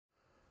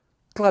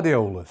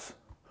Gladiolas.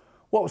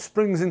 What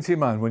springs into your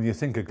mind when you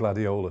think of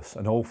gladiolus?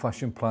 An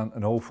old-fashioned plant,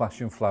 an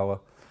old-fashioned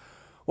flower.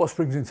 What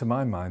springs into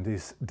my mind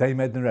is Dame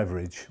Edna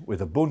Everage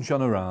with a bunch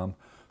on her arm,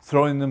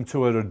 throwing them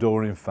to her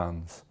adoring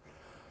fans.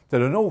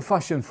 They're an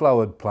old-fashioned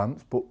flowered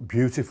plant, but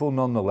beautiful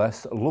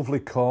nonetheless, a lovely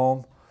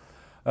corm,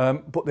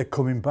 but they're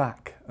coming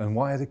back. And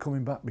why are they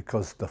coming back?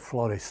 Because the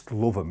florists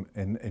love them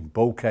in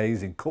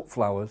bouquets, in cut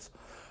flowers,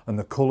 and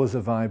the colours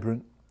are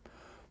vibrant.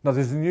 Now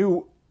there's a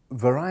new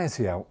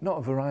variety out, not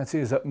a variety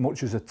as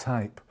much as a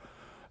type.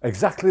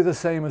 Exactly the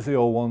same as the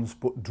old ones,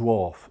 but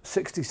dwarf,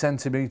 60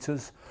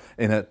 centimetres.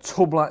 In a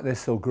tub like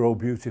this, they'll grow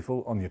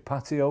beautiful on your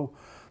patio.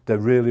 They're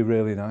really,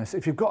 really nice.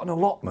 If you've got an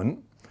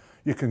allotment,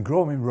 you can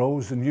grow them in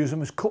rows and use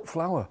them as cut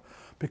flower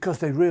because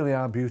they really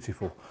are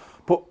beautiful.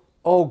 But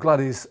all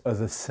gladdies are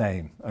the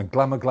same and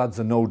glamour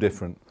glads are no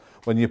different.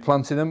 When you're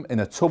planting them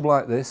in a tub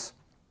like this,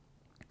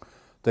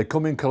 they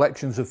come in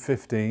collections of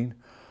 15,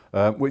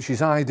 which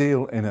is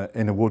ideal in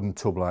a wooden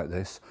tub like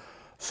this.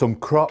 Some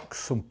crocks,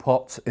 some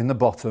pots in the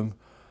bottom,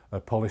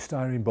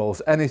 polystyrene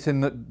bowls,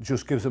 anything that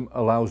just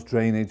allows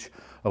drainage,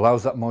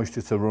 allows that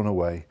moisture to run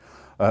away.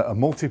 A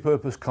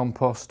multi-purpose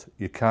compost,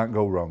 you can't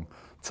go wrong.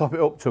 Top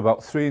it up to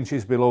about 3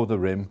 inches below the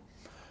rim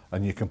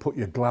and you can put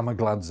your glamour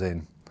glads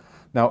in.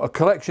 Now a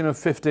collection of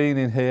 15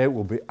 in here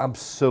will be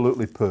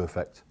absolutely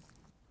perfect.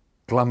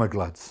 Glamour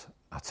glads,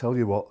 I tell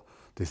you what,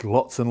 there's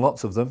lots and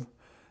lots of them.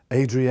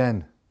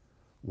 Adrienne,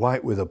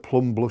 white with a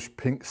plum blush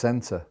pink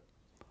centre.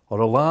 Or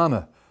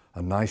Alana,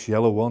 a nice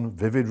yellow one,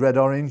 vivid red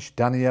orange,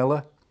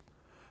 Daniela.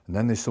 And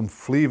then there's some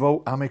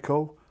Flevo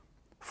Amico,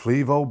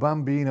 Flevo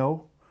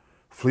Bambino,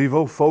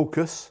 Flevo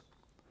Focus,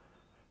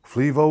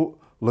 Flevo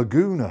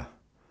Laguna,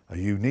 a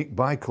unique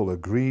bicolour,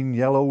 green,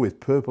 yellow with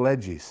purple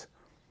edges.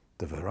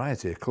 The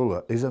variety of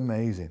colour is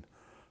amazing.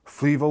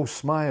 Flevo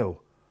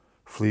Smile,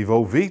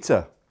 Flevo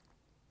Vita,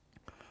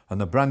 and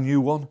the brand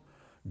new one,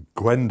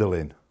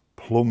 Gwendolyn,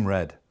 plum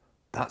red.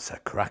 That's a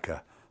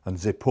cracker. And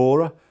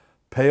Zipporah,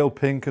 pale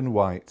pink and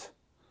white.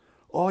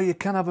 Or you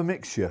can have a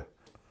mixture.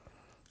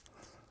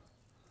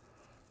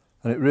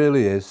 And it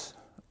really is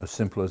as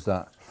simple as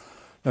that.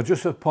 Now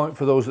just a point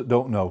for those that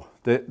don't know,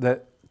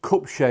 they're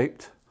cup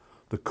shaped.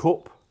 The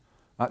cup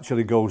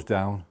actually goes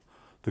down.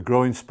 The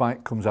growing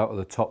spike comes out of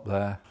the top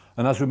there.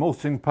 And as with most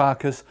thing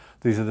Parkers,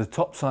 these are the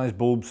top size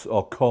bulbs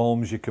or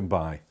corms you can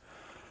buy.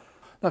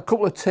 Now a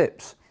couple of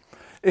tips.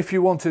 If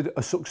you wanted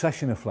a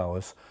succession of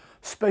flowers,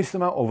 space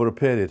them out over a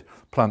period.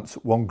 Plant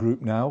one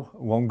group now,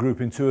 one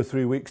group in 2 or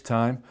 3 weeks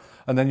time,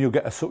 and then you'll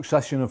get a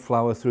succession of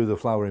flower through the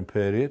flowering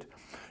period.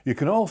 You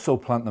can also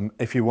plant them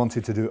if you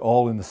wanted to do it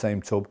all in the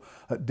same tub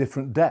at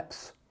different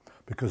depths,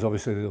 because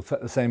obviously they'll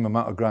take the same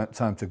amount of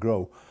time to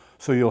grow.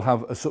 So you'll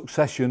have a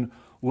succession,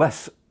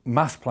 less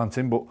mass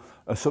planting, but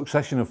a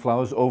succession of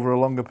flowers over a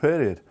longer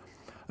period.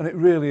 And it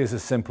really is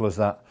as simple as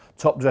that.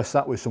 Top dress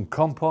that with some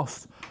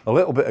compost, a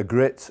little bit of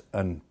grit,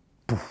 and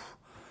poof,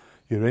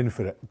 you're in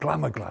for it.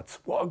 Glamour Glads,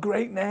 what a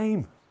great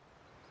name!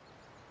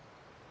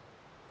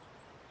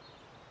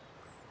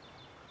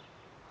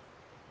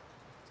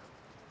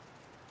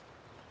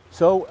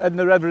 So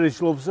Edna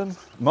Everage loves them,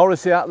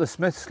 Morrissey at the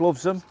Smiths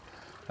loves them,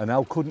 and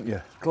how couldn't you?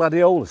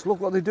 Gladiolas, look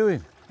what they're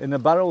doing. In the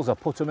barrels, I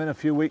put them in a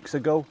few weeks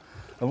ago,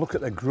 and look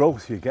at the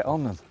growth you get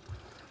on them.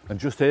 And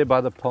just here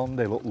by the pond,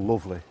 they look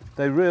lovely.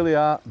 They really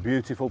are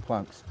beautiful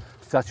plants.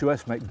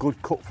 Statuettes make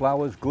good cut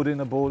flowers, good in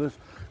the borders,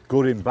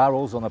 good in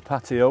barrels on a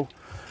patio.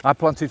 I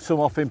planted some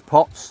off in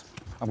pots.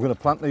 I'm going to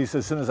plant these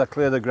as soon as I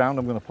clear the ground.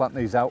 I'm going to plant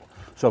these out.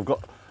 So I've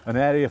got an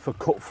area for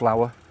cut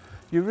flower.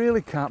 You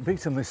really can't beat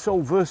them. They're so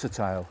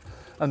versatile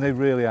and they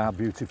really are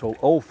beautiful.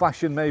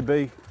 Old-fashioned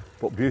maybe,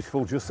 but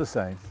beautiful just the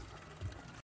same.